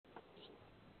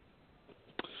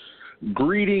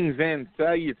Greetings and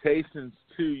salutations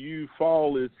to you.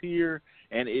 Fall is here,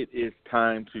 and it is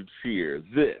time to cheer.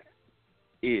 This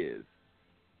is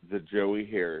the Joey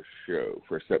Harris Show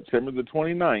for September the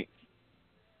 29th,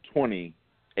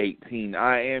 2018.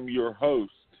 I am your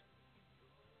host,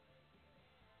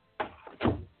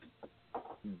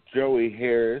 Joey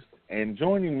Harris, and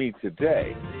joining me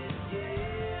today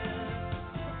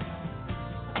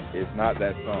is not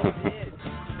that song.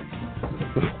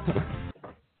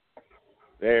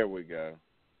 There we go.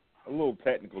 A little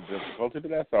technical difficulty, but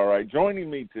that's all right. Joining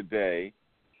me today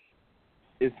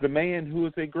is the man who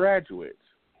is a graduate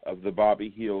of the Bobby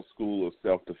Hill School of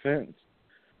Self-Defense,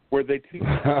 where they teach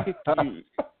you to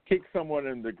kick someone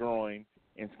in the groin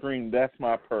and scream, "That's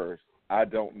my purse. I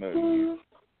don't know you."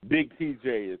 Big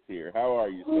TJ is here. How are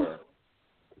you, sir?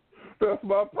 That's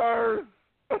my purse.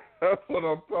 That's what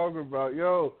I'm talking about.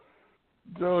 Yo,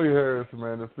 Joey Harris,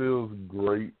 man, it feels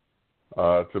great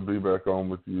to be back on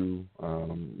with you.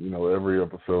 Every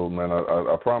episode, man,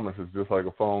 I promise it's just like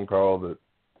a phone call that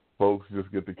folks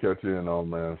just get to catch in on,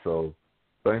 man. So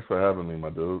thanks for having me, my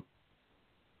dude.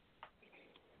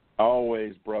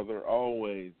 Always, brother,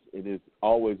 always. It is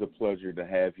always a pleasure to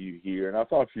have you here. And I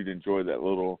thought you'd enjoy that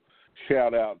little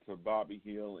shout-out to Bobby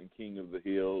Hill and King of the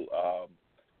Hill.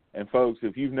 And, folks,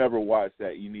 if you've never watched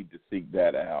that, you need to seek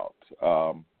that out.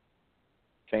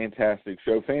 Fantastic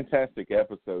show, fantastic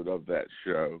episode of that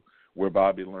show where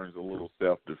Bobby learns a little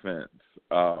self-defense.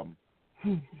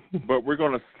 But we're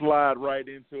going to slide right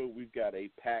into it. We've got a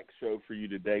packed show for you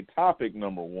today. Topic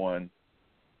number one,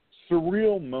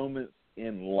 surreal moments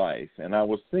in life. And I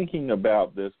was thinking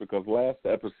about this because last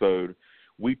episode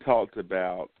we talked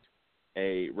about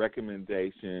a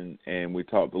recommendation and we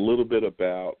talked a little bit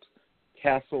about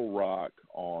Castle Rock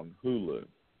on Hulu.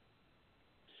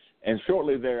 And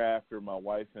shortly thereafter, my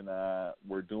wife and I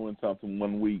were doing something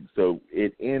one week, so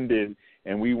it ended,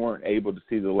 and we weren't able to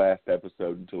see the last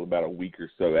episode until about a week or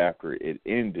so after it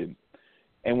ended.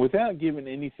 And without giving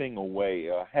anything away,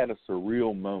 I had a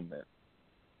surreal moment.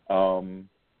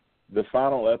 The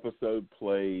final episode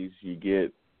plays, you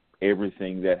get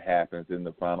everything that happens in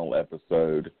the final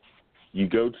episode. You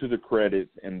go to the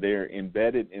credits, and there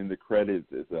embedded in the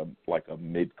credits is like a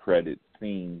mid-credit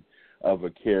scene of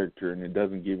a character, and it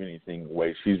doesn't give anything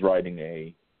away. She's writing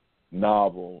a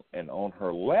novel, and on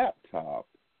her laptop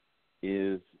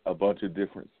is a bunch of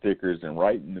different stickers, and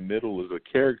right in the middle is a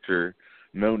character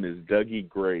known as Dougie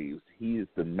Graves. He is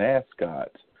the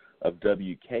mascot of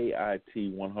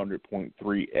WKIT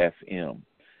 100.3 FM.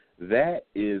 That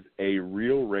is a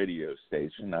real radio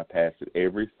station. I pass it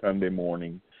every Sunday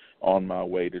morning on my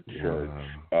way to church.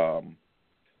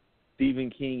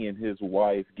 Stephen King and his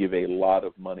wife give a lot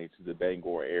of money to the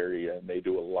Bangor area, and they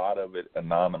do a lot of it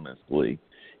anonymously.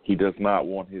 He does not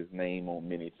want his name on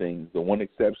many things. The one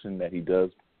exception that he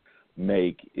does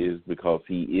make is because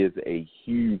he is a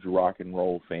huge rock and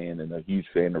roll fan and a huge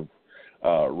fan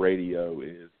of radio.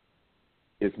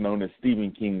 It's known as Stephen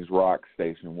King's rock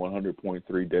station,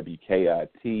 100.3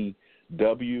 WKIT.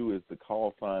 W is the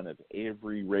call sign of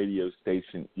every radio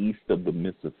station east of the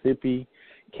Mississippi.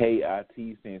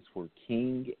 KIT stands for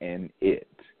King and It,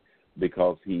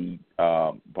 because he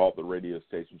bought the radio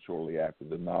station shortly after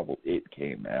the novel It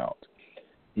came out.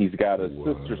 He's got a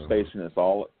sister station. It's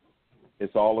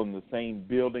all in the same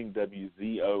building,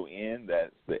 WZON.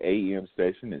 That's the AM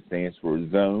station. It stands for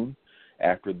Zone,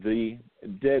 after the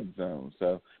Dead Zone.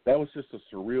 So that was just a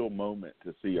surreal moment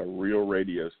to see a real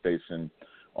radio station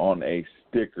on a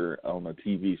sticker on a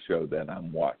TV show that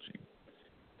I'm watching.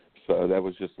 So that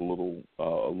was just a little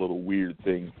weird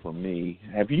thing for me.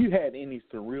 Have you had any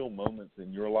surreal moments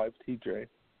in your life, TJ?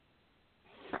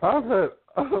 I've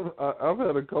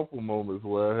had a couple moments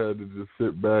where I had to just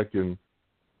sit back and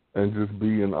just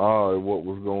be in awe at what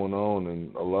was going on,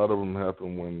 and a lot of them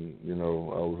happened when I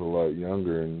was a lot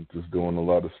younger and just doing a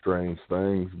lot of strange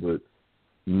things. But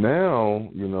now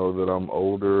that I'm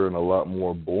older and a lot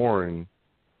more boring,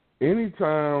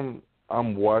 anytime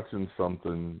I'm watching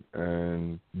something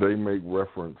and they make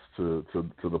reference to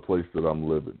the place that I'm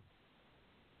living,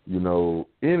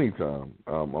 anytime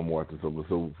I'm watching something.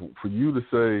 So for you to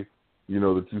say,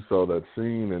 that you saw that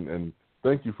scene, and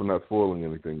thank you for not spoiling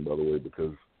anything, by the way,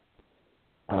 because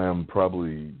I am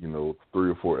probably, 3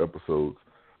 or 4 episodes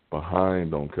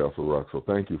behind on Castle Rock, so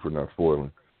thank you for not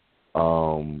spoiling.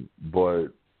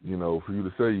 But, for you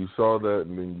to say you saw that,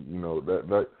 and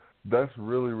then, that's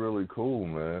really, really cool,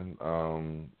 man.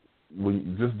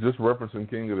 When just referencing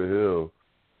King of the Hill,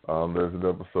 there's an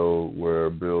episode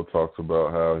where Bill talks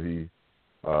about how he,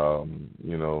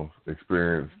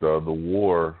 experienced the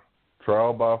war,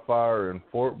 trial by fire in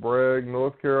Fort Bragg,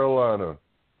 North Carolina.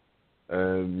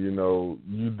 And,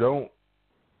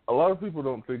 people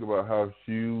don't think about how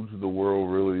huge the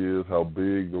world really is, how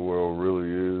big the world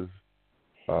really is,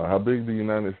 how big the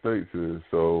United States is.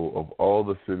 So of all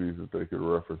the cities that they could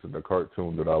reference in the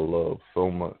cartoon that I love so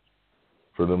much,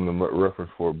 for them to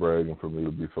reference Fort Bragg and for me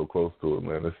to be so close to it,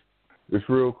 man, it's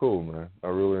real cool, man. I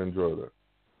really enjoy that.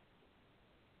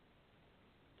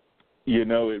 You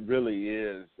know, it really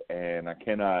is, and I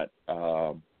cannot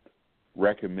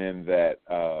recommend that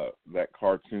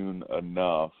cartoon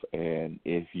enough. And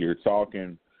if you're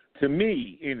talking to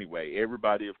me, anyway,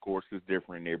 everybody, of course, is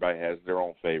different. Everybody has their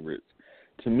own favorites.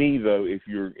 To me, though, if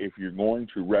you're going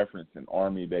to reference an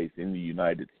Army base in the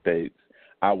United States,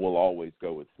 I will always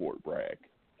go with Fort Bragg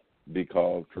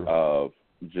because of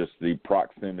just the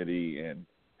proximity and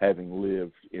having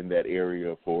lived in that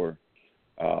area for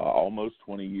almost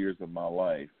 20 years of my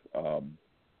life.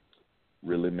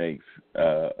 Really makes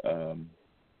it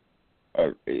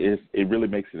really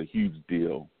makes it a huge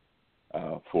deal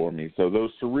for me. So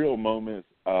those surreal moments,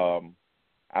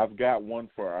 I've got one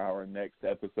for our next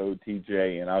episode,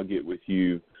 TJ, and I'll get with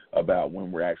you about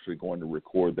when we're actually going to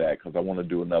record that because I want to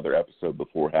do another episode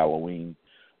before Halloween.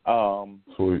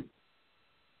 Sweet.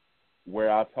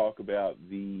 Where I talk about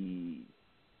the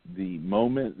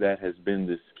moment that has been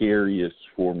the scariest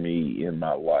for me in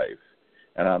my life.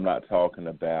 And I'm not talking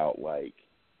about like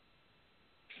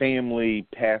family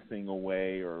passing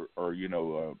away or you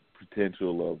know, a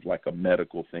potential of like a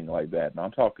medical thing like that. And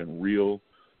I'm talking real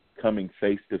coming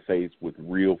face to face with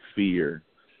real fear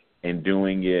and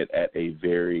doing it at a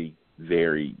very,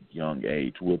 very young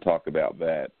age. We'll talk about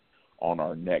that on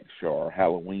our next show, our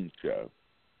Halloween show.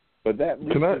 But that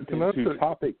leads us into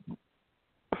topic.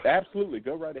 Absolutely.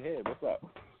 Go right ahead. What's up?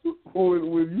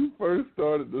 When you first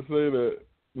started to say that,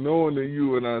 knowing that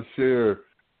you and I share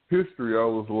history, I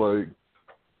was like,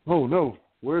 oh, no,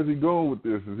 where's he going with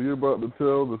this? Is he about to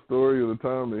tell the story of the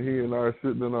time that he and I are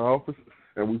sitting in our office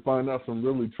and we find out some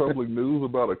really troubling news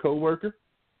about a coworker?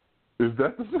 Is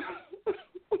that the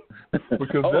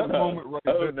because moment right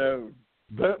there. No.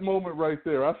 That moment right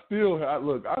there, I still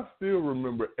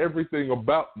remember everything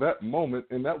about that moment,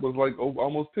 and that was like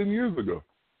almost 10 years ago.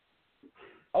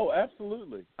 Oh,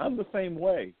 absolutely. I'm the same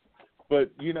way.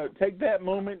 But, you know, take that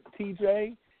moment,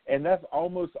 TJ, and that's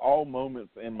almost all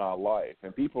moments in my life.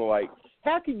 And people are like,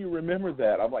 how can you remember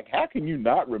that? I'm like, how can you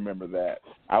not remember that?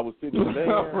 I was sitting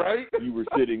there. Right? You were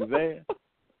sitting there.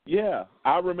 Yeah.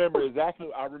 I remember who was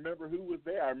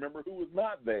there. I remember who was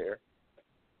not there.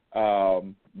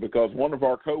 Because one of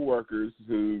our coworkers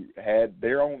who had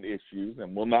their own issues,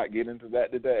 and we'll not get into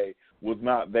that today, was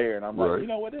not there. And I'm like, you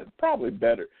know what? It's probably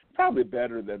better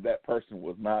that that person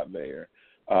was not there.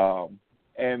 And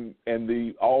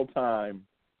the all-time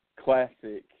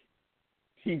classic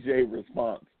TJ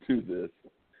response to this,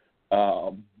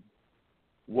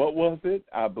 what was it?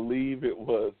 I believe it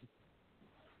was,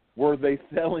 were they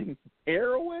selling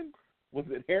heroin? Was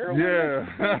it heroin? Yeah.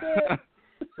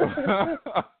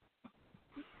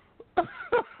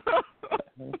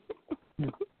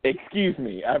 Excuse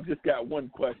me, I've just got one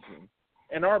question.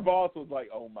 And our boss was like,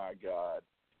 oh, my God.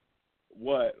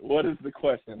 What is the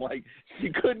question? Like, she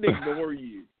couldn't ignore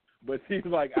you. But she's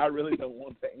like, I really don't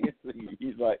want to answer you.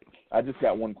 He's like, I just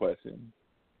got one question.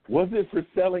 Was it for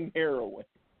selling heroin?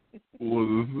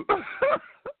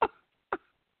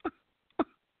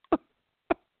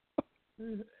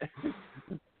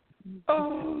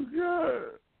 Oh,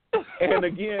 God. And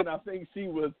again, I think she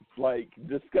was, like,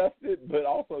 disgusted but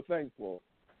also thankful.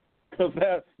 Because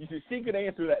she could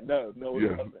answer that, no, it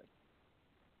wasn't.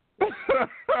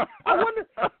 I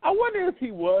wonder if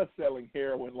he was selling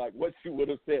heroin, like what she would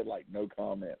have said, like no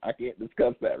comment. I can't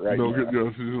discuss that right now.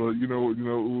 No, she's like,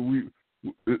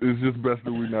 it's just best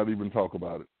that we not even talk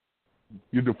about it.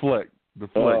 You deflect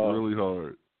really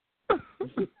hard.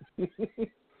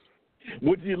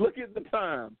 Would you look at the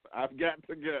time? I've got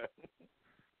to go.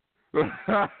 That's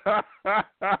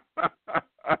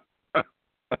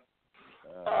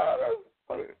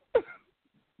funny.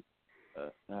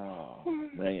 Oh,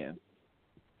 man.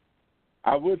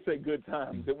 I would say good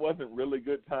times. It wasn't really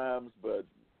good times, but,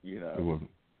 you know, it wasn't.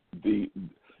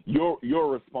 Your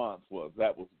response was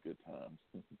that was good times.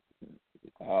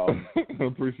 I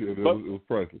appreciate it. It was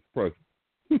priceless.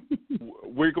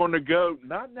 We're going to go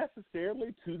not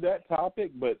necessarily to that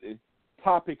topic, but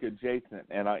topic adjacent,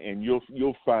 and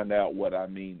you'll find out what I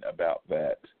mean about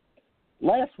that.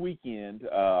 Last weekend,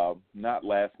 not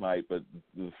last night, but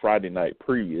the Friday night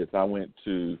previous, I went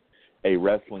to a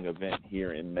wrestling event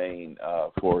here in Maine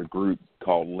for a group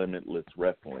called Limitless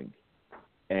Wrestling.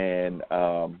 And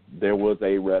there was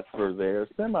a wrestler there,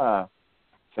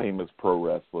 semi-famous pro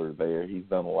wrestler there. He's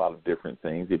done a lot of different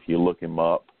things. If you look him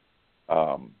up,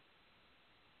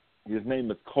 His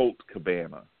name is Colt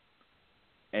Cabana.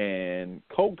 And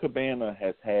Colt Cabana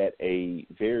has had a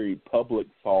very public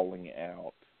falling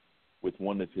out with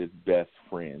one of his best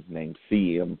friends named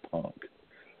CM Punk.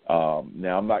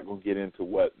 Now, I'm not going to get into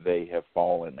what they have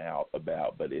fallen out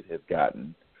about, but it has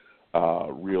gotten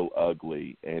real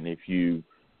ugly. And if you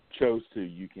chose to,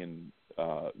 you can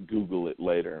Google it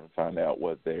later and find out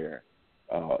what they're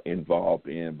involved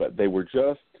in. But they were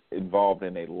just involved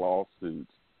in a lawsuit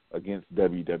against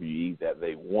WWE that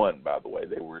they won, by the way.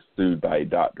 They were sued by a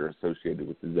doctor associated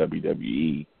with the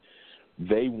WWE.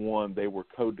 They won. They were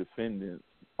co-defendants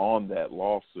on that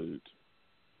lawsuit.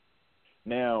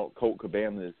 Now, Colt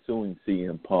Cabana is suing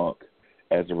CM Punk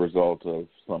as a result of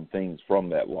some things from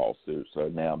that lawsuit. So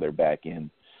now they're back in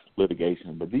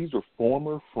litigation. But these are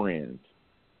former friends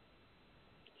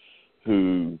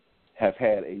who have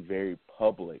had a very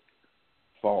public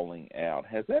falling out.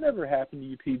 Has that ever happened to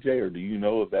you, TJ, or do you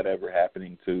know of that ever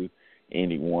happening to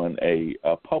anyone, a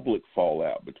public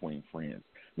fallout between friends?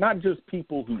 Not just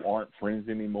people who aren't friends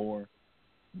anymore,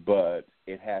 but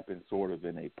it happens sort of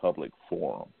in a public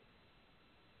forum.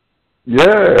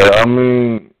 Yeah, I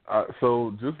mean,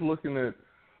 so just looking at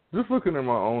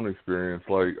my own experience,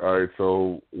 like, all right,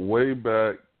 so way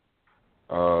back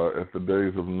at the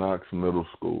days of Knox Middle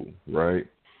School, right?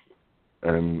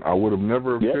 And I would have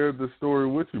never shared this story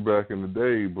with you back in the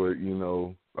day, but you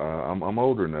know, I'm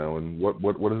older now, and what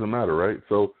does it matter, right?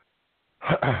 So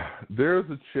there's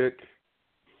a chick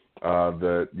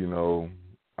that you know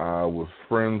I was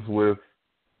friends with,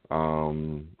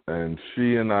 and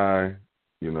she and I,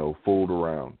 you know, fooled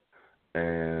around,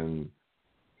 and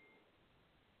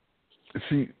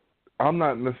I'm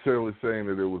not necessarily saying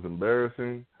that it was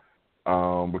embarrassing,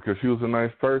 because she was a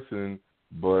nice person.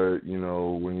 But, you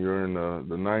know, when you're in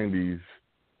the 90s,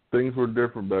 things were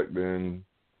different back then.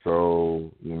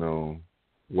 So, you know,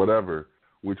 whatever.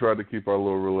 We tried to keep our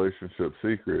little relationship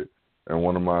secret. And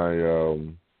one of my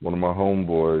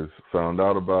homeboys found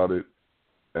out about it.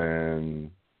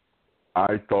 And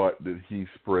I thought that he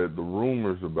spread the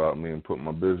rumors about me and put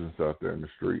my business out there in the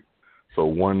street. So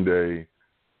one day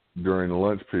during the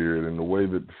lunch period, and the way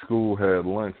that the school had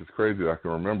lunch, it's crazy I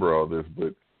can remember all this,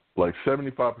 but like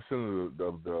 75%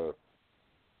 of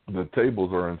the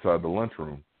tables are inside the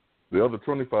lunchroom. The other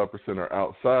 25% are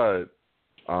outside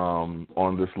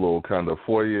on this little kind of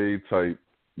foyer type,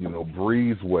 you know,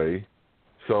 breezeway.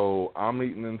 So I'm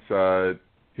eating inside,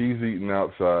 he's eating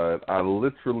outside. I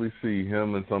literally see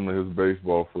him and some of his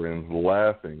baseball friends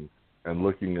laughing and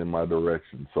looking in my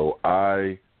direction. So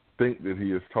I think that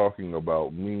he is talking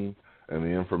about me and the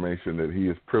information that he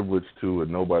is privileged to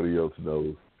and nobody else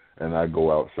knows. And I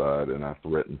go outside and I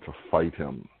threaten to fight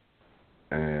him.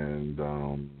 And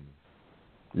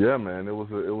yeah, man, it was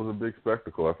a big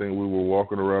spectacle. I think we were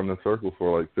walking around in circles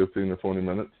for like 15 or 20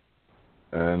 minutes.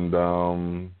 And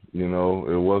you know,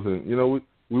 it wasn't, you know,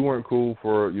 we weren't cool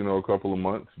for, you know, a couple of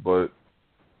months, but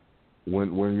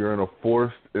when you're in a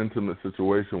forced intimate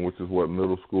situation, which is what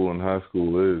middle school and high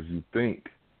school is, you think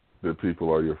that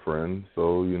people are your friends.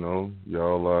 So, you know,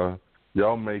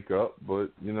 y'all make up,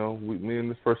 but, you know, me and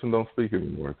this person don't speak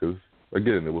anymore because,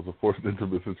 again, it was a forced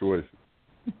intimate situation.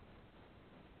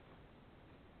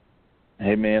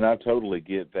 Hey, man, I totally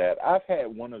get that. I've had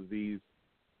one of these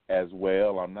as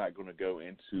well. I'm not going to go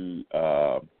into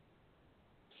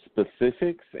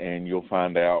specifics, and you'll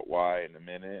find out why in a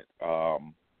minute,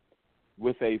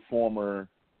 with a former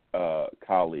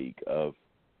colleague of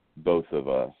both of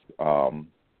us,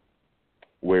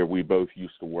 where we both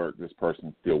used to work. This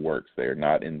person still works there,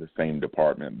 not in the same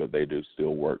department, but they do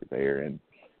still work there. And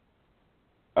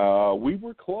we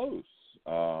were close.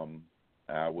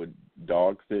 I would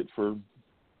dog sit for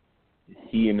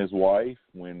he and his wife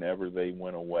whenever they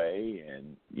went away.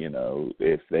 And, you know,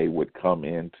 if they would come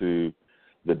into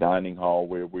the dining hall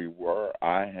where we were,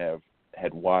 I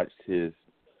had watched his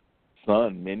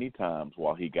son many times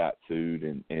while he got food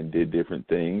and did different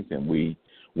things. And we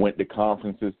went to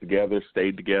conferences together,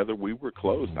 stayed together. We were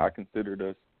close. I considered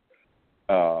us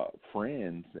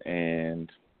friends. And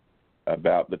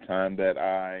about the time that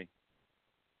I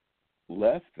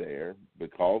left there,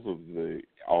 because of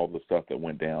all the stuff that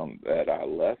went down that I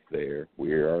left there,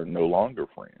 we are no longer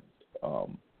friends.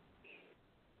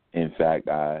 In fact,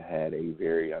 I had a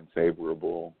very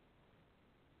unfavorable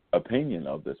opinion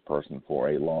of this person for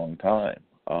a long time.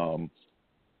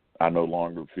 I no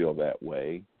longer feel that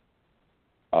way.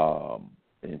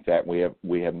 In fact,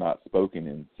 we have not spoken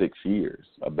in 6 years.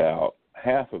 About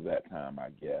half of that time, I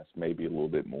guess, maybe a little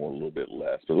bit more, a little bit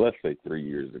less, but let's say 3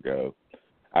 years ago,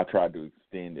 I tried to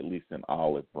extend at least an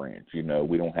olive branch. You know,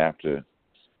 we don't have to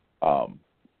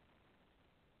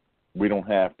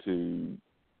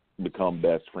become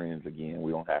best friends again.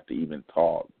 We don't have to even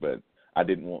talk, but I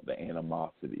didn't want the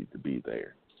animosity to be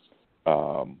there.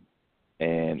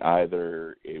 And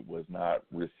either it was not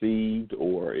received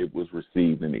or it was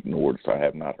received and ignored, so I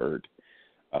have not heard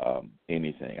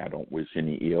anything. I don't wish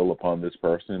any ill upon this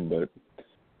person, but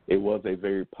it was a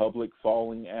very public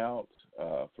falling out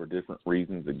for different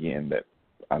reasons, again, that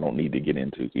I don't need to get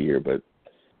into here. But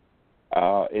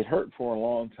it hurt for a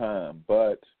long time,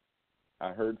 but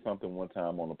I heard something one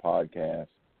time on a podcast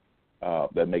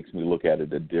that makes me look at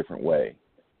it a different way.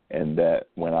 And that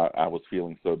when I was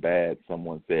feeling so bad,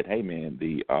 someone said, "Hey, man,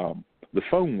 the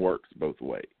phone works both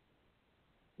ways.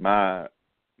 My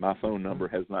phone number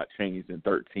has not changed in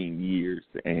 13 years,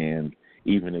 and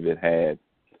even if it had,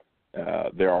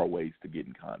 there are ways to get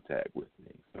in contact with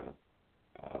me. So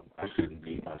I shouldn't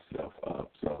beat myself up.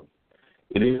 So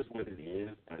it is what it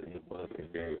is, but it was a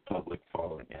very public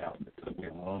falling out. It took me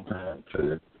a long time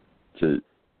to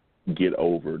get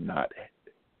over not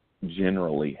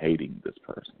generally hating this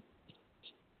person."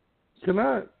 Can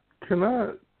I,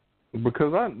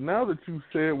 because now that you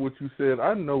said what you said,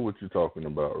 I know what you're talking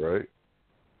about, right?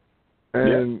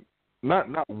 And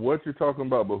not what you're talking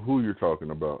about, but who you're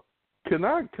talking about. Can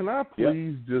I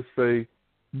please just say,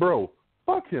 bro,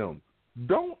 fuck him.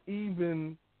 Don't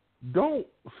waste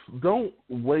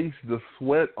the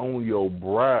sweat on your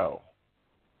brow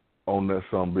on that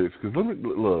son bitch. Because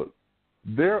look,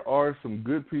 there are some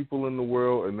good people in the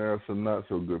world, and there are some not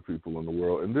so good people in the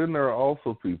world. And then there are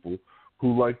also people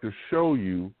who like to show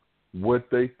you what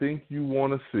they think you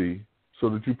want to see so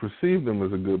that you perceive them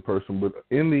as a good person. But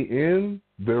in the end,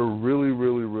 they're really,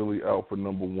 really, really out for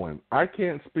number one. I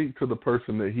can't speak to the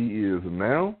person that he is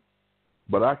now,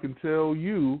 but I can tell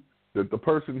you that the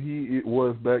person he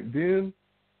was back then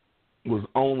was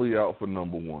only out for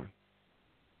number one.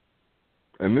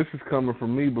 And this is coming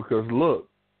from me because, look,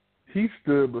 he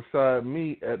stood beside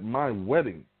me at my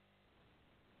wedding.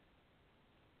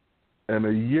 And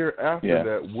a year after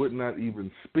that would not even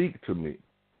speak to me.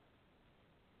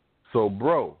 So,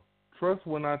 bro, trust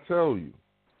when I tell you,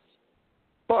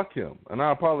 fuck him. And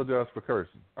I apologize for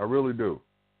cursing. I really do.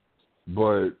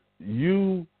 But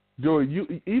you,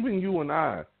 Joey, even you and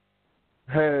I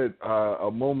had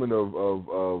a moment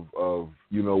of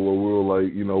you know, where we were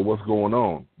like, you know, what's going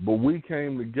on? But we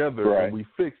came together and we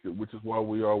fixed it, which is why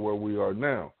we are where we are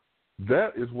now.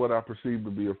 That is what I perceive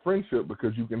to be a friendship,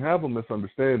 because you can have a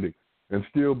misunderstanding and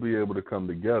still be able to come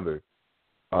together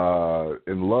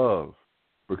in love,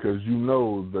 because you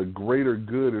know the greater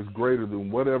good is greater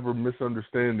than whatever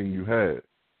misunderstanding you had.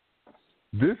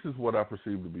 This is what I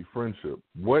perceive to be friendship.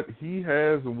 What he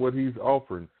has and what he's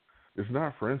offering is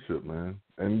not friendship, man.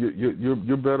 And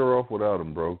you're better off without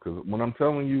him, bro, because when I'm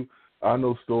telling you I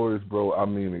know stories, bro, I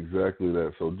mean exactly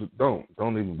that. So just don't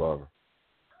even bother.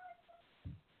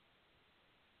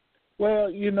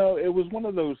 Well, you know, it was one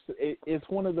of those. It's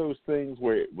one of those things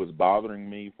where it was bothering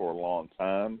me for a long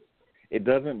time. It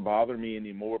doesn't bother me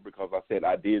anymore because I said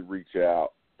I did reach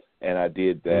out and I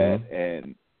did that,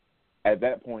 and at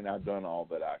that point I've done all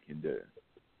that I can do.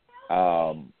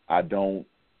 I don't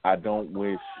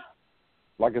wish,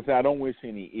 like I said, I don't wish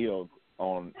any ill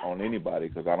on anybody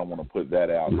because I don't want to put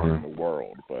that out there in the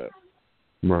world. But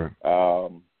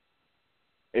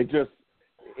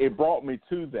it brought me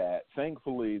to that.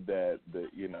 Thankfully, that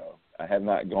you know, I have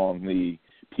not gone the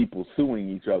people suing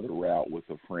each other route with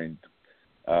a friend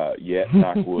yet.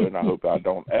 Knock wood. I hope I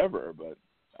don't ever. But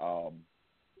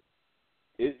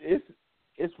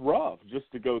it's rough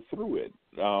just to go through it.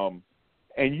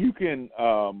 And you can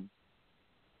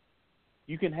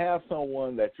have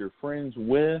someone that you're friends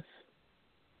with,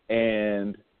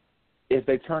 and if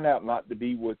they turn out not to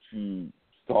be what you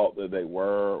thought that they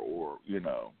were, or you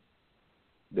know,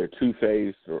 they're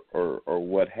two-faced or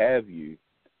what have you,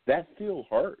 that still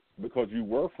hurts because you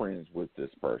were friends with this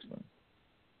person.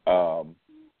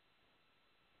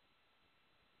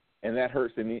 And that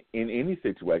hurts in any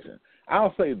situation.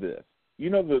 I'll say this. You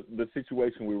know the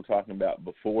situation we were talking about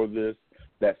before this,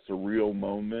 that surreal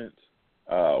moment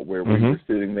where we were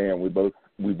sitting there and we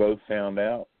both found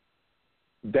out?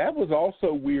 That was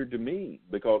also weird to me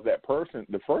because that person,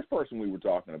 the first person we were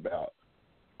talking about,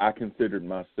 I considered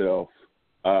myself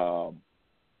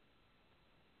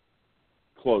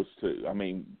close to. I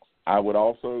mean, I would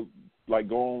also like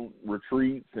go on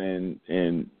retreats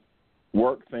and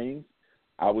work things.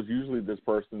 I was usually this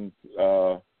person's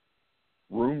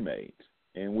roommate,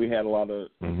 and we had a lot of.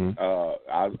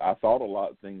 I thought a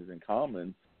lot of things in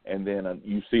common, and then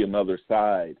you see another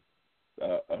side,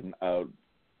 a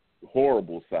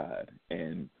horrible side,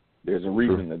 and there's a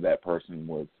reason that person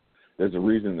was. There's a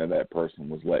reason that person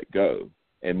was let go.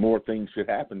 And more things should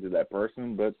happen to that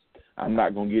person, but I'm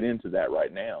not going to get into that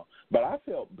right now. But I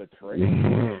felt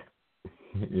betrayed.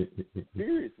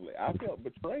 Seriously, I felt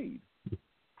betrayed.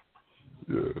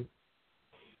 Yeah.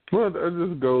 Well, it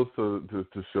just goes to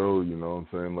show, you know what I'm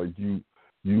saying? Like,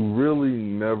 you really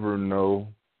never know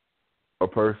a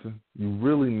person. You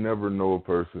really never know a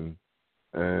person.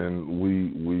 And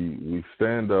we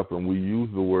stand up and we use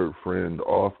the word friend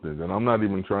often. And I'm not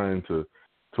even trying to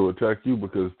attack you,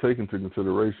 because take into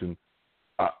consideration,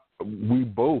 we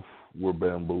both were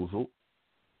bamboozled.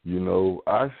 You know,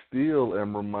 I still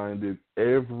am reminded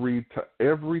every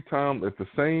time at the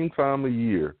same time of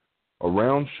year,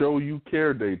 around Show You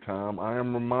Care Day time, I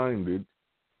am reminded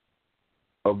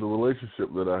of the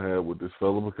relationship that I had with this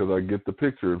fellow, because I get the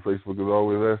picture and Facebook is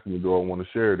always asking me, do I want to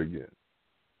share it again?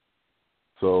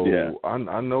 So yeah.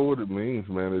 I know what it means,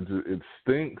 man. It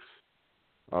stinks,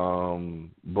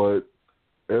 but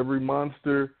every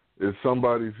monster is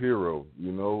somebody's hero.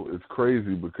 You know, it's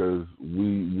crazy because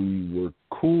we were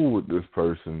cool with this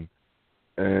person,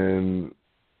 and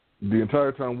the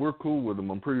entire time we're cool with him,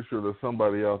 I'm pretty sure there's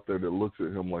somebody out there that looks at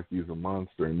him like he's a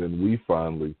monster, and then we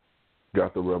finally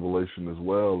got the revelation as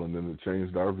well, and then it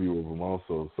changed our view of him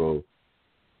also. So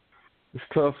it's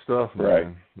tough stuff, man. Right.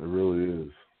 It really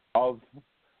is.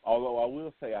 Although I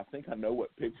will say, I think I know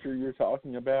what picture you're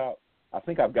talking about. I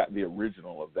think I've got the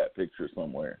original of that picture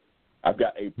somewhere. I've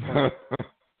got a print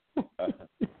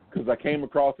because I came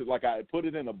across it. Like, I put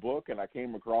it in a book and I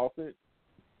came across it,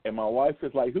 and my wife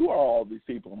is like, "Who are all these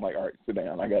people?" I'm like, "All right, sit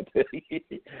down. I got to tell you.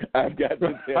 I've got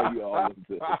to tell you all of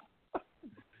this.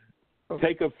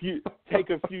 Take a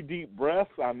few deep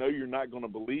breaths. I know you're not going to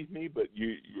believe me, but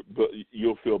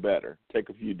you'll feel better. Take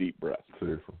a few deep breaths."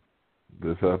 Seriously.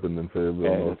 This happened in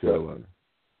Fayetteville, North Carolina.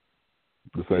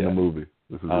 This ain't a movie.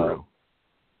 This is real.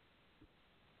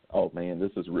 Oh, man,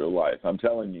 this is real life. I'm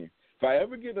telling you. If I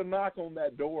ever get a knock on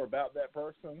that door about that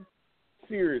person,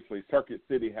 seriously, Circuit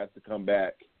City has to come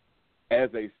back as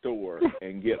a store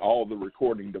and get all the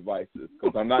recording devices,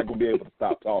 because I'm not going to be able to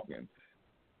stop talking.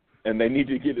 And they need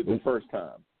to get it the first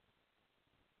time.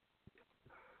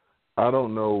 I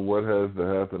don't know what has to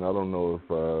happen. I don't know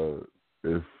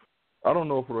if I don't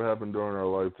know if it'll happen during our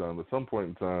lifetime. At some point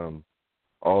in time,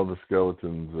 all the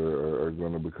skeletons are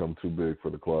going to become too big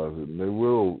for the closet, and they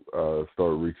will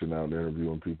start reaching out and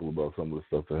interviewing people about some of the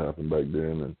stuff that happened back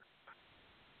then. And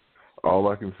all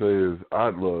I can say is,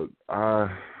 I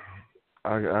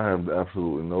have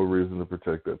absolutely no reason to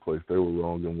protect that place. They were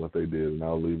wrong in what they did, and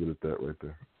I'll leave it at that right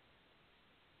there.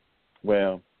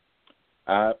 Well,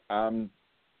 I'm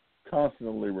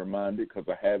constantly reminded, because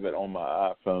I have it on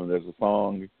my iPhone. There's a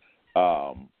song,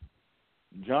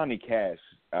 Johnny Cash,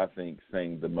 I think,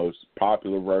 sang the most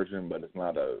popular version, but it's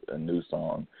not a new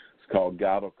song. It's called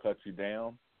 "God'll Cut You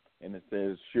Down," and it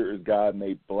says, "Sure as God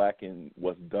made black, and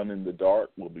what's done in the dark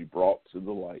will be brought to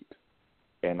the light."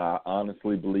 And I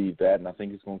honestly believe that, and I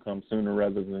think it's going to come sooner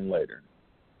rather than later.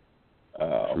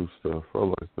 True stuff. I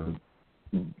like that.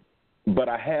 But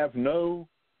I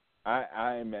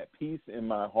am at peace in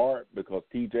my heart, because,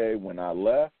 TJ, when I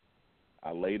left,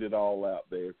 I laid it all out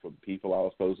there for the people I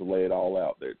was supposed to lay it all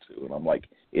out there to. And I'm like,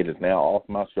 it is now off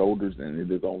my shoulders and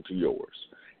it is onto yours.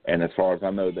 And as far as I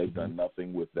know, they've done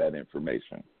nothing with that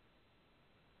information.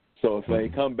 So if they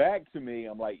come back to me,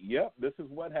 I'm like, yep, this is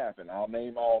what happened. I'll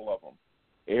name all of them.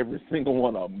 Every single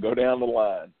one of them. Go down the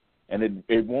line. And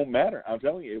it won't matter. I'm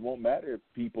telling you, it won't matter if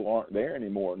people aren't there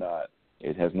anymore or not.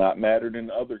 It has not mattered in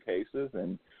other cases,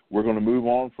 and we're going to move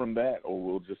on from that, or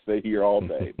we'll just stay here all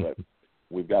day. But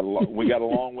we got a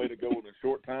long way to go in a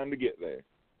short time to get there.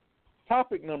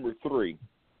 Topic number 3,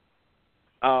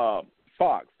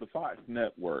 Fox, the Fox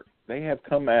Network. They have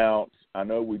come out. I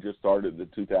know we just started the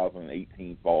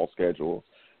 2018 fall schedule,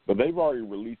 but they've already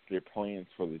released their plans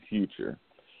for the future.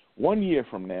 1 year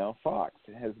from now, Fox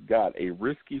has got a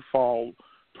risky fall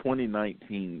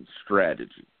 2019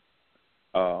 strategy.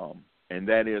 And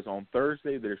that is, on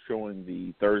Thursday, they're showing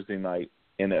the Thursday night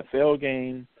NFL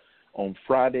game. On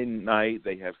Friday night,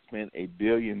 they have spent $1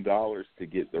 billion to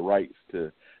get the rights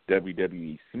to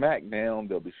WWE SmackDown.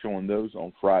 They'll be showing those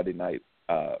on Friday night,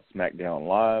 SmackDown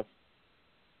Live.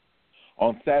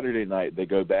 On Saturday night, they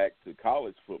go back to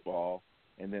college football,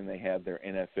 and then they have their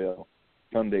NFL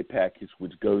Sunday package,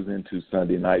 which goes into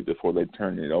Sunday night before they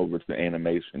turn it over to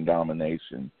Animation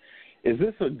Domination. Is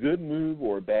this a good move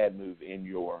or a bad move in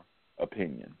your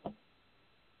opinion?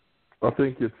 I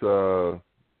think it's a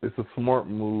smart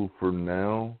move for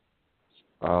now,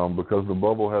 because the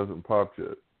bubble hasn't popped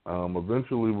yet.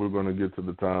 Eventually, we're going to get to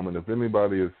the time, and if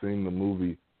anybody has seen the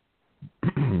movie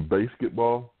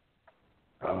Basketball,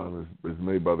 it's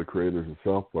made by the creators of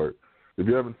South Park. If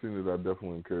you haven't seen it, I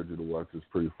definitely encourage you to watch it. It's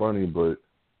pretty funny, but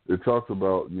it talks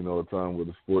about, a time where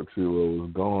the sports hero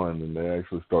is gone and they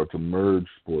actually start to merge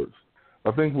sports. I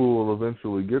think we will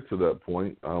eventually get to that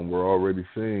point. We're already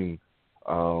seeing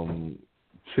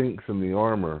chinks in the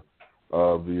armor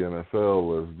of the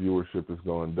NFL as viewership is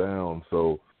going down.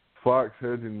 So Fox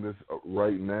hedging this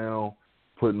right now,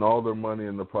 putting all their money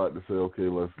in the pot to say, okay,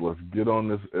 let's get on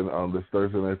this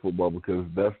Thursday Night Football because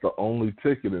that's the only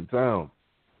ticket in town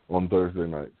on Thursday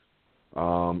nights.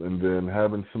 And then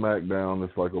having SmackDown,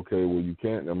 it's like, okay, well, you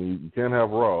can't have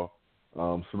Raw.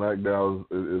 SmackDown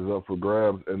is up for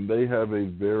grabs, and they have a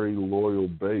very loyal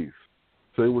base.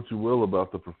 Say what you will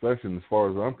about the profession. As far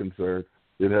as I'm concerned,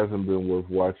 it hasn't been worth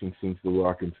watching since The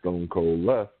Rock and Stone Cold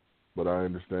left, but I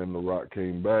understand The Rock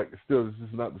came back. Still, it's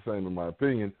just not the same in my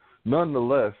opinion.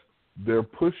 Nonetheless, they're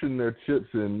pushing their chips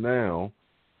in now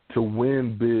to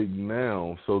win big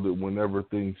now so that whenever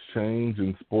things change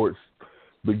and sports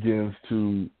begins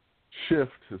to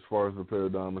shift as far as the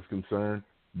paradigm is concerned,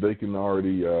 they can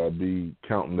already be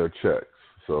counting their checks.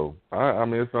 So, I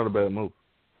mean, it's not a bad move.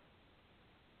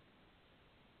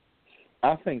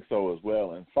 I think so as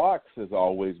well. And Fox has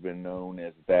always been known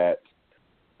as that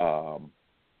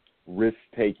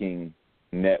risk-taking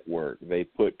network. They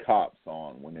put Cops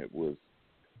on when it was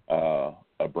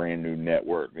a brand new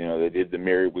network. They did the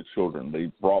Married with Children. They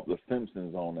brought The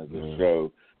Simpsons on as a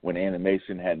show when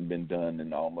animation hadn't been done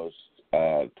in almost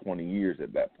 20 years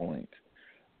at that point.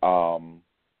 And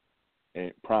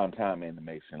primetime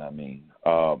animation, I mean.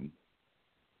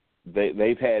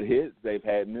 They've had hits, they've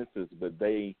had misses, but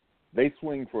they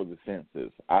swing for the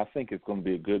fences. I think it's going to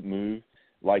be a good move,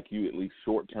 like you, at least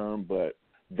short term, but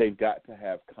they've got to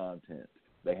have content.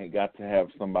 They have got to have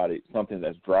something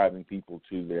that's driving people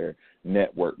to their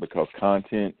network because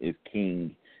content is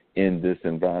king in this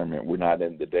environment. We're not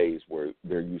in the days where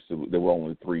there were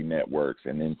only 3 networks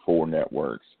and then 4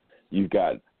 networks. You've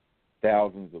got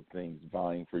thousands of things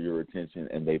vying for your attention,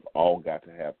 and they've all got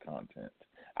to have content.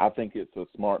 I think it's a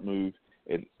smart move,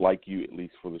 like you, at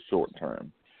least for the short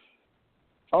term.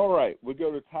 All right, we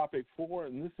go to topic 4,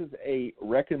 and this is a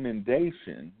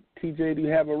recommendation. TJ, do you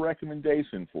have a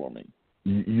recommendation for me?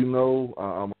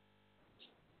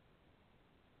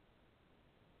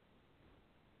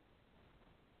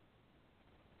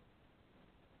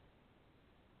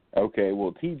 Okay,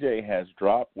 well, TJ has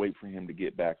dropped. Wait for him to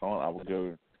get back on.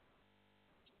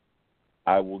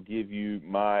 I will give you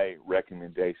my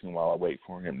recommendation while I wait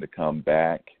for him to come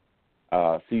back.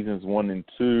 Seasons 1 and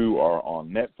 2 are on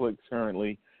Netflix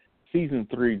currently. Season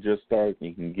 3 just started.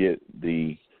 You can get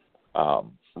the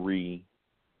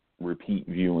repeat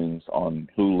viewings on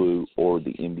Hulu or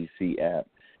the NBC app.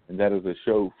 And that is a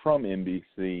show from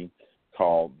NBC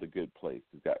called The Good Place.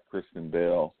 It's got Kristen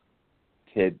Bell,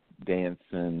 Ted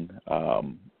Danson,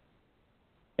 and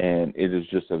it is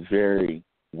just a very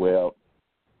well-made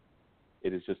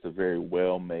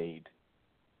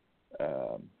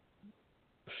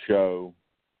show,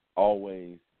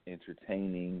 always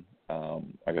entertaining.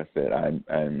 Like I said, I'm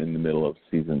in the middle of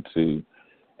season 2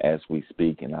 as we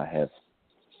speak, and I have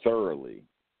thoroughly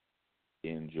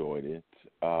enjoyed it.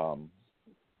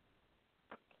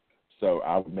 So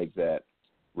I would make that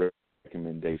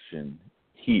recommendation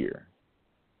here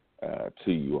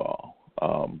to you all.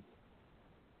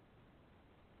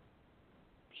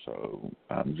 So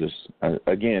I'm just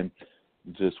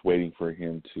waiting for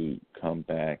him to come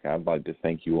back. I'd like to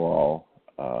thank you all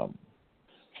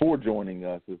for joining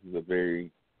us. This is a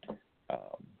very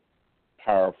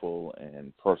powerful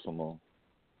and personal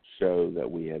show that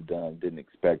we have done. Didn't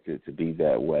expect it to be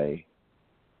that way,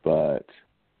 but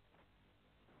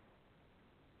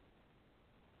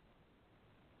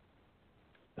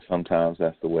sometimes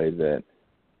that's the way that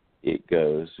it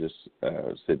goes. Just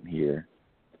sitting here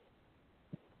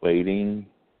waiting.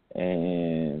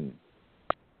 And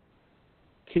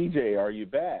TJ, are you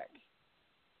back?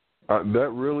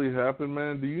 That really happened,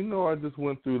 man. Do you know I just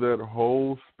went through that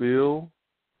whole spiel?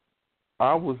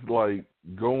 I was like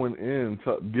going in,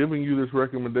 giving you this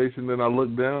recommendation, then I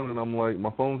looked down and I'm like,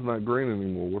 my phone's not green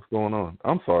anymore. What's going on?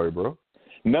 I'm sorry, bro.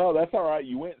 No, that's all right.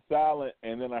 You went silent,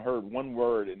 and then I heard one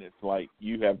word, and it's like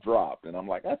you have dropped. And I'm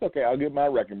like, that's okay. I'll give my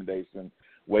recommendation,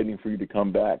 waiting for you to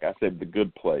come back. I said The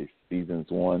Good Place, seasons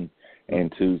 1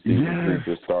 and 2. Season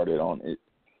 3 just started on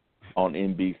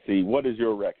NBC. What is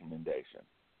your recommendation?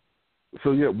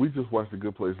 So, yeah, we just watched The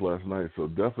Good Place last night, so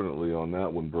definitely on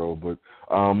that one, bro. But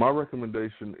my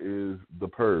recommendation is The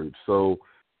Purge. So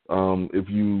if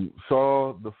you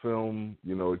saw the film,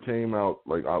 it came out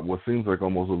like what seems like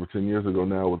almost over 10 years ago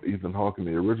now with Ethan Hawke in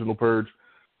the original Purge.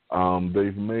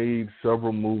 They've made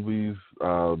several movies.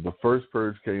 The first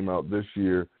Purge came out this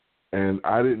year. And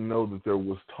I didn't know that there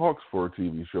was talks for a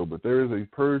TV show, but there is a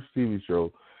Purge TV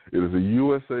show. It is a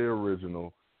USA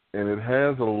original, and it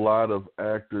has a lot of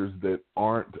actors that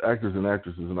aren't actors and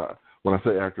actresses. And when I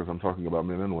say actors, I'm talking about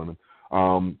men and women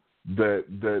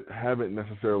that haven't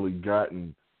necessarily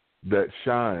gotten that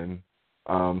shine.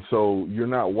 So you're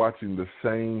not watching the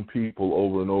same people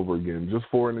over and over again. Just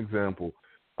for an example,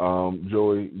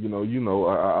 Joey,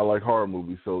 I like horror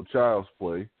movies. So Child's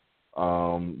Play,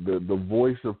 the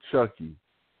voice of Chucky,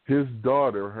 his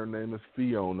daughter, her name is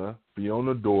Fiona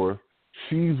Dorff.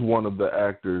 She's one of the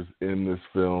actors in this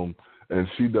film, and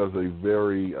she does a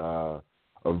very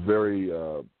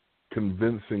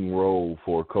convincing role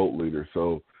for a cult leader.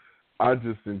 So I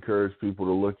just encourage people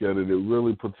to look at it. It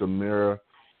really puts a mirror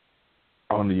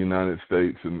on the United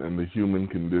States and the human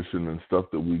condition and stuff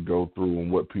that we go through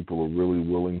and what people are really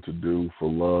willing to do for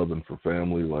love and for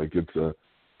family. Like, it's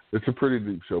a pretty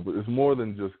deep show, but it's more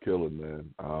than just killing,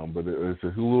 man. But it's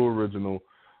a Hulu original.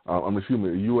 A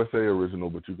USA original,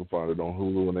 but you can find it on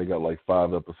Hulu, and they got like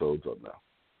 5 episodes up now.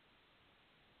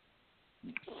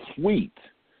 Sweet.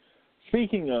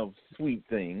 Speaking of sweet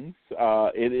things,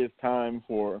 it is time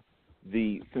for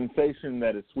the sensation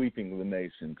that is sweeping the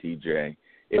nation, TJ.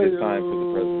 It is time for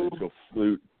the presidential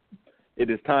food. It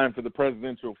is time for the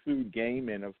presidential food game,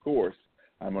 and of course,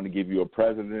 I'm going to give you a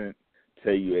president,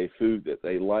 tell you a food that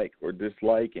they like or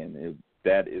dislike, and if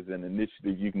that is an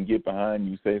initiative you can get behind,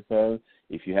 you say so.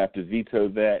 If you have to veto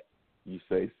that, you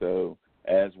say so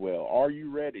as well. Are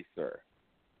you ready, sir?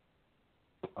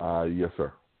 Yes,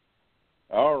 sir.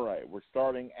 All right, we're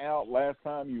starting out. Last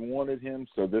time you wanted him,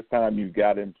 so this time you've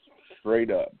got him straight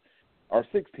up. Our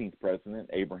 16th president,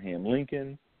 Abraham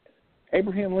Lincoln.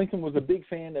 Abraham Lincoln was a big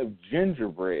fan of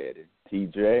gingerbread,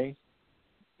 TJ.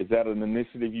 Is that an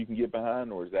initiative you can get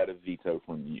behind, or is that a veto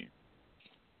from you?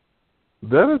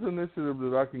 That is an initiative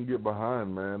that I can get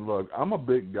behind, man. Look, I'm a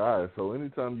big guy, so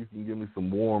anytime you can give me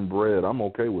some warm bread, I'm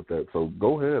okay with that. So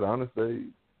go ahead, honest Dave.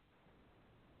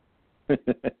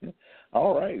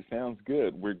 All right, sounds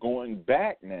good. We're going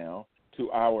back now to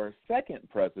our second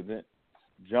president,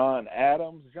 John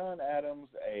Adams. John Adams,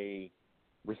 a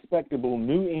respectable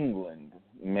New England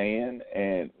man,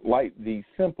 and like the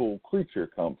simple creature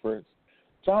comforts,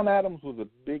 John Adams was a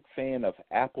big fan of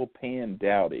apple pan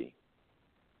dowdy.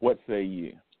 What say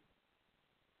you?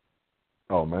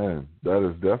 Oh, man, that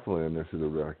is definitely an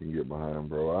initiative that I can get behind,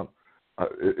 bro.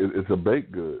 It's a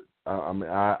baked good.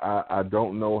 I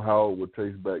don't know how it would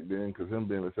taste back then, because him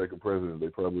being the second president, they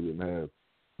probably didn't have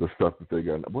the stuff that they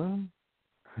got. Well,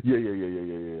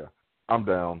 yeah. I'm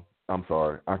down. I'm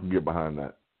sorry. I can get behind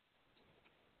that.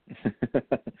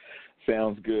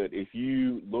 Sounds good. If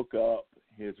you look up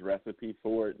his recipe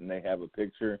for it and they have a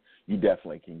picture, you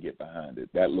definitely can get behind it.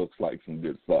 That looks like some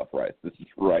good stuff right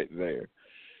there.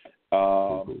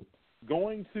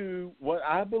 Going to what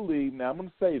I believe, now I'm going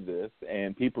to say this,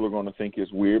 and people are going to think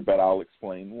it's weird, but I'll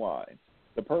explain why.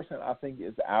 The person I think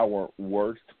is our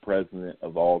worst president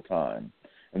of all time,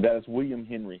 and that is William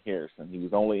Henry Harrison. He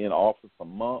was only in office a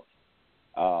month,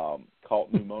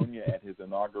 caught pneumonia at his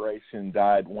inauguration,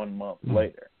 died 1 month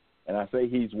later. And I say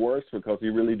he's worse because he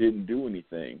really didn't do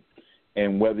anything.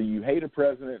 And whether you hate a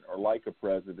president or like a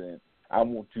president, I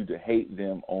want you to hate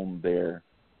them on their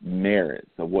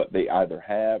merits of what they either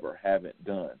have or haven't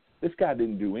done. This guy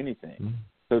didn't do anything.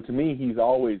 So to me, he's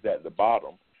always at the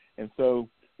bottom. And so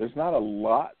there's not a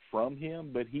lot from him,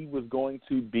 but he was going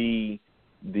to be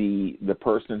the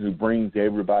person who brings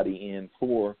everybody in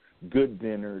for good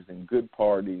dinners and good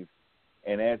parties.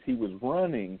 And as he was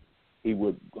running, he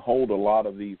would hold a lot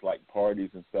of these like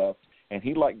parties and stuff, and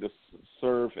he liked to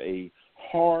serve a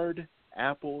hard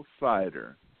apple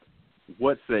cider.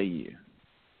 What say you?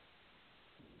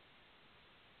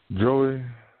 Joey,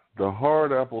 the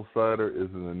hard apple cider is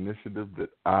an initiative that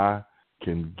I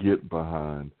can get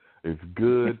behind. It's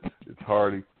good, it's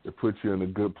hearty, it puts you in a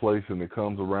good place, and it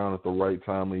comes around at the right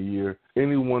time of year.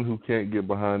 Anyone who can't get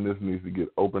behind this needs to get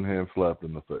open hand slapped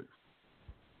in the face.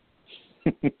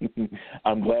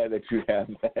 I'm glad that you have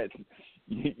that.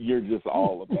 You're just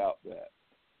all about that.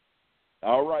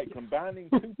 All right, combining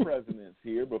two presidents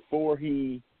here before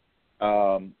he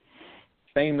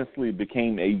famously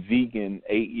became a vegan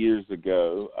 8 years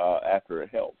ago after a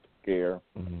health scare.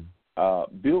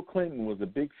 Bill Clinton was a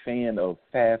big fan of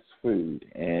fast food,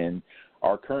 and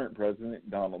our current president,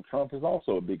 Donald Trump, is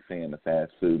also a big fan of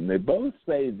fast food. And they both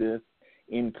say this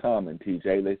in common,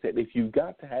 TJ. They said if you've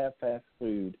got to have fast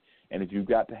food, and if you've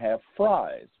got to have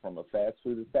fries from a fast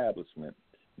food establishment,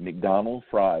 McDonald's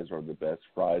fries are the best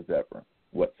fries ever.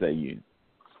 What say you?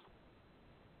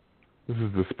 This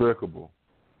is despicable.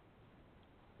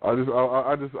 I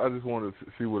just wanted to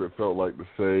see what it felt like to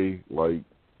say like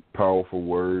powerful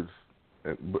words,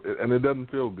 and it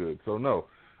doesn't feel good. So no,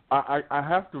 I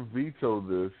have to veto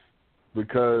this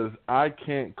because I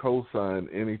can't co-sign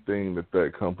anything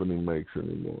that company makes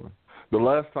anymore. The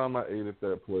last time I ate at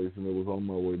that place, and it was on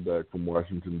my way back from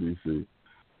Washington D.C.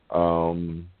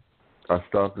 I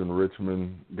stopped in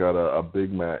Richmond, got a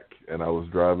Big Mac, and I was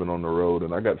driving on the road,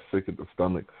 and I got sick at the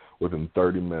stomach within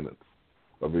 30 minutes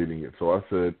of eating it. So I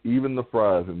said, even the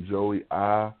fries, and Joey,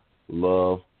 I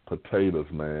love potatoes,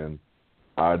 man.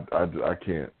 I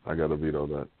can't. I got to veto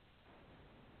that.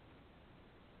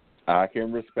 I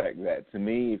can respect that. To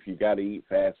me, if you got to eat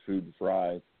fast food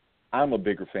fries, I'm a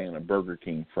bigger fan of Burger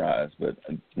King fries, but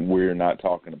we're not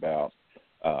talking about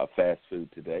fast food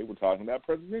today. We're talking about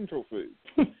presidential food.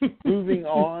 Moving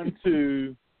on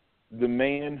to the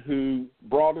man who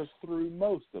brought us through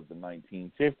most of the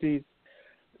 1950s,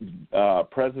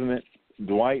 President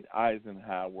Dwight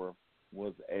Eisenhower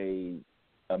was a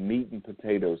meat and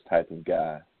potatoes type of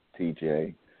guy,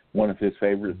 TJ. One of his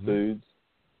favorite foods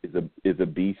is a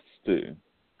beef stew.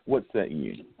 What's that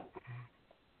you?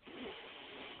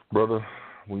 Brother,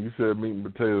 when you said meat and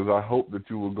potatoes, I hope that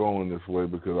you were going this way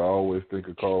because I always think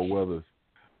of Carl Weathers.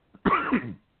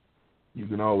 You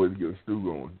can always get a stew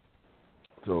going.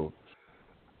 So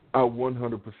I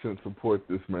 100% support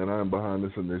this, man. I am behind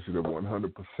this initiative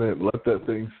 100%. Let that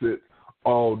thing sit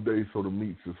all day so the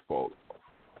meat's just fall.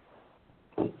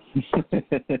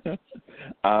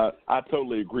 I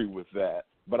totally agree with that.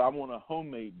 But I want a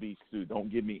homemade beef stew.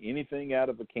 Don't give me anything out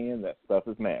of a can. That stuff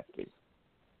is nasty.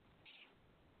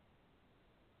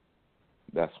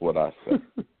 That's what I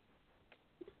say.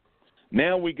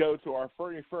 Now we go to our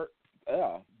 41st.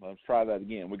 Let's try that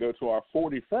again. We go to our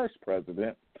 41st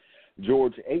president,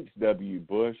 George H.W.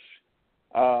 Bush.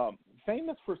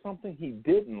 Famous for something he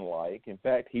didn't like. In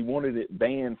fact, he wanted it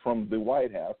banned from the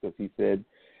White House because he said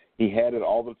he had it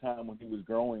all the time when he was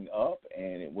growing up,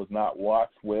 and it was not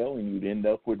washed well, and you'd end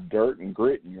up with dirt and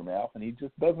grit in your mouth, and he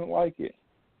just doesn't like it.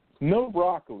 No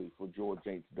broccoli for George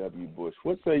H.W. Bush.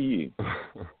 What say you?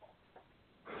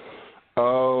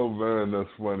 Oh, man, that's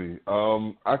funny.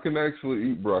 I can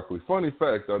actually eat broccoli. Funny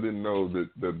fact, I didn't know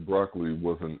that broccoli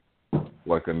wasn't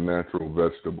like a natural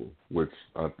vegetable, which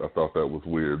I thought that was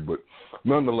weird. But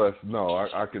nonetheless, no,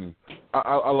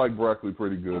 I like broccoli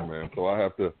pretty good, man. So I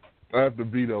have to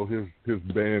veto his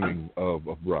banning of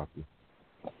broccoli.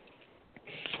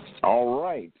 All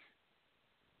right.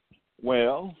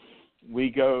 Well, we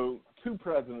go 2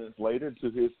 presidents later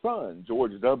to his son,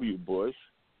 George W. Bush.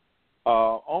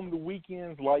 On the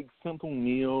weekends, like simple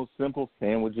meals, simple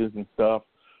sandwiches and stuff,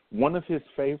 one of his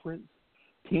favorites,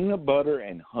 peanut butter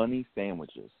and honey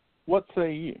sandwiches. What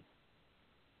say you?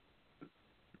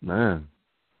 Man,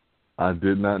 I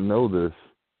did not know this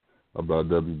about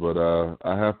W, but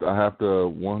I have to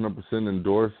 100%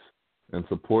 endorse and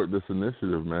support this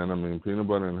initiative, man. I mean, peanut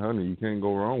butter and honey, you can't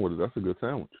go wrong with it. That's a good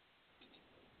sandwich.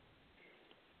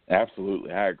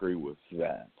 Absolutely, I agree with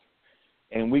that.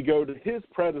 And we go to his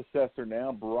predecessor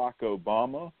now, Barack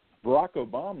Obama. Barack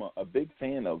Obama, a big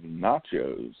fan of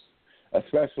nachos,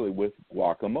 especially with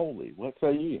guacamole. What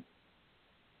say you?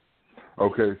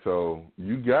 Okay, so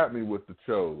you got me with the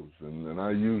chos, and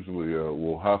I usually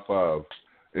will high-five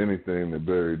anything that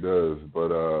Barry does. But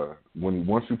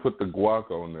once you put the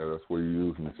guac on there, that's where you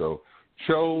use me. So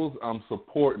chos, I'm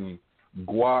supporting.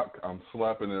 Guac, I'm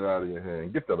slapping it out of your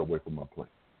hand. Get that away from my plate.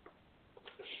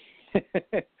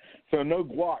 So no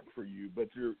guac for you, but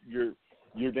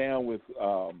you're down with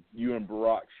you and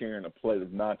Barack sharing a plate of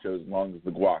nachos as long as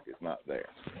the guac is not there.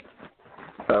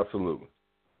 Absolutely.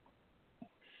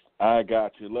 I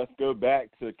got you. Let's go back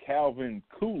to Calvin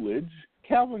Coolidge.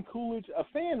 Calvin Coolidge, a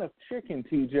fan of chicken,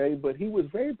 TJ, but he was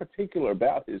very particular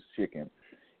about his chicken.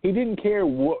 He didn't care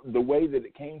the way that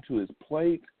it came to his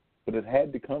plate, but it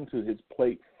had to come to his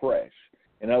plate fresh.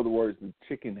 In other words, the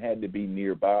chicken had to be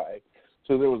nearby.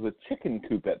 So there was a chicken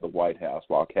coop at the White House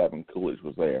while Calvin Coolidge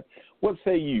was there. What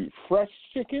say you, fresh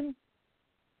chicken?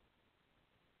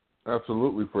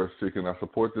 Absolutely fresh chicken. I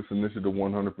support this initiative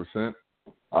 100%.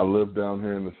 I live down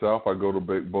here in the South. I go to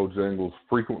Bojangles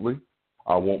frequently.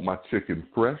 I want my chicken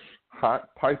fresh,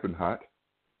 hot, piping hot.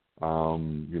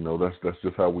 That's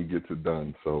just how we get it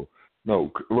done. So,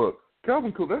 no, look,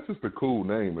 Calvin Coolidge, that's just a cool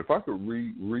name. If I could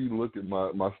re-look at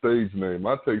my stage name,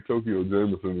 I'd take Tokyo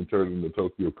Jameson and turn it into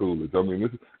Tokyo Coolidge. I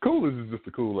mean, Coolidge is just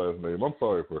a cool-ass name. I'm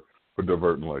sorry for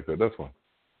diverting like that. That's fine.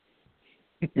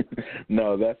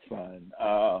 No, that's fine.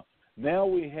 Now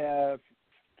we have,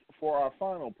 for our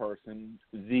final person,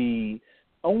 the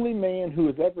only man who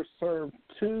has ever served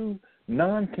 2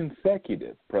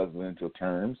 non-consecutive presidential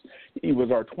terms. He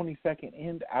was our 22nd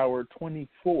and our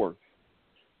 24th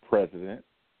president.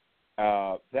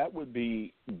 That would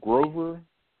be Grover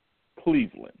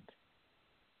Cleveland.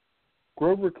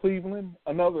 Grover Cleveland,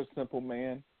 another simple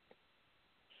man,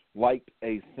 liked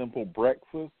a simple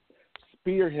breakfast,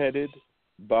 spearheaded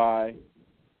by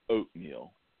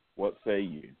oatmeal. What say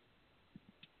you?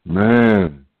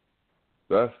 Man,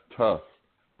 that's tough,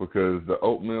 because the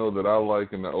oatmeal that I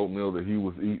like and the oatmeal that he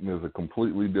was eating is a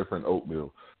completely different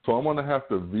oatmeal. So I'm going to have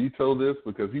to veto this,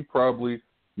 because he probably,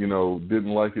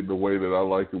 didn't like it the way that I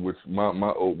like it, which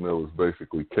my oatmeal is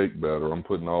basically cake batter. I'm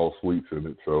putting all sweets in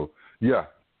it. So, yeah,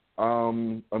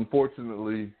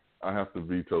 unfortunately, I have to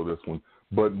veto this one.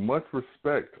 But much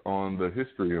respect on the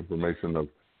history information of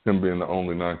him being the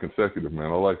only non-consecutive,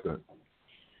 man. I like that.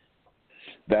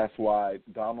 That's why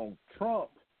Donald Trump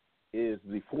is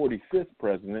the 45th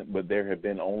president, but there have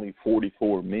been only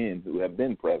 44 men who have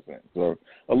been president. So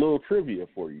a little trivia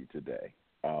for you today.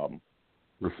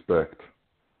 Respect.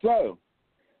 So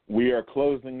we are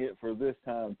closing it for this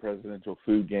time. Presidential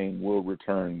Food Game will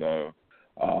return, though.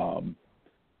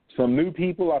 Some new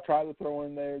people I tried to throw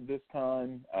in there this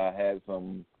time. I had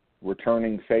some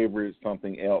returning favorites,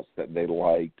 something else that they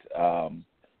liked.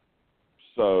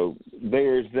 So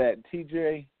there's that.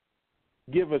 TJ,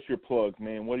 give us your plugs,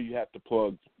 man. What do you have to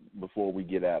plug before we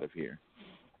get out of here?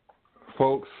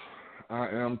 Folks, I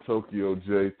am Tokyo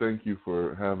J. Thank you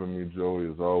for having me, Joey,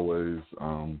 as always.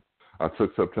 I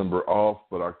took September off,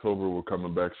 but October we're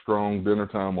coming back strong. Dinner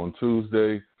time on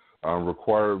Tuesday.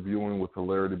 Required viewing with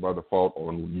Hilarity by Default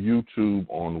on YouTube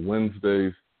on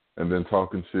Wednesdays, and then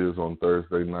Talking Shiz on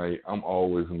Thursday night. I'm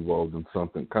always involved in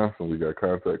something, constantly got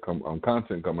content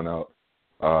coming out.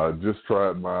 Just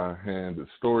tried my hand at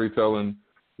storytelling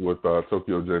with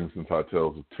Tokyo Jameson's Hot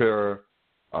Tales of Terror,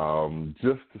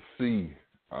 just to see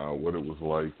what it was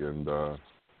like. And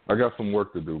I got some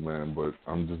work to do, man, but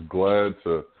I'm just glad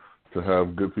to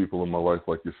have good people in my life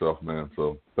like yourself, man.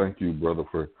 So thank you, brother,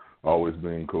 for always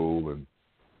being cool and,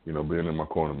 being in my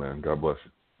corner, man. God bless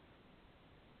you.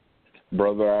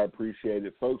 Brother, I appreciate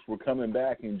it. Folks, we're coming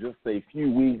back in just a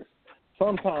few weeks,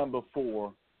 sometime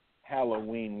before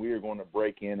Halloween. We are going to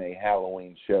break in a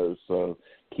Halloween show, so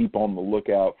keep on the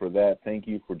lookout for that. Thank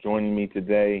you for joining me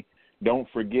today. Don't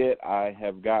forget, I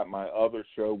have got my other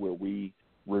show where we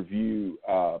review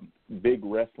big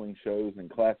wreshling shows and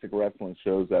classic wrestling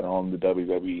shows that are on the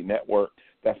WWE Network.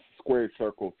 That's Square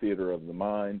Circle Theater of the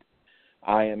Mind.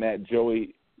 I am at the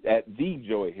Joey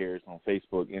Harris on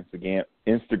Facebook,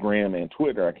 Instagram, and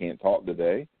Twitter. I can't talk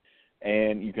today.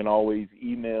 And you can always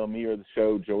email me or the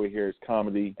show,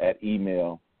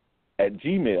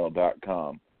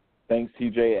 joeyharriscomedy@gmail.com. Thanks,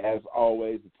 TJ. As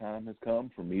always, the time has come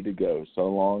for me to go. So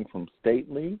long from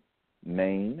stately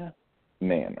Maine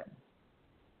Manor.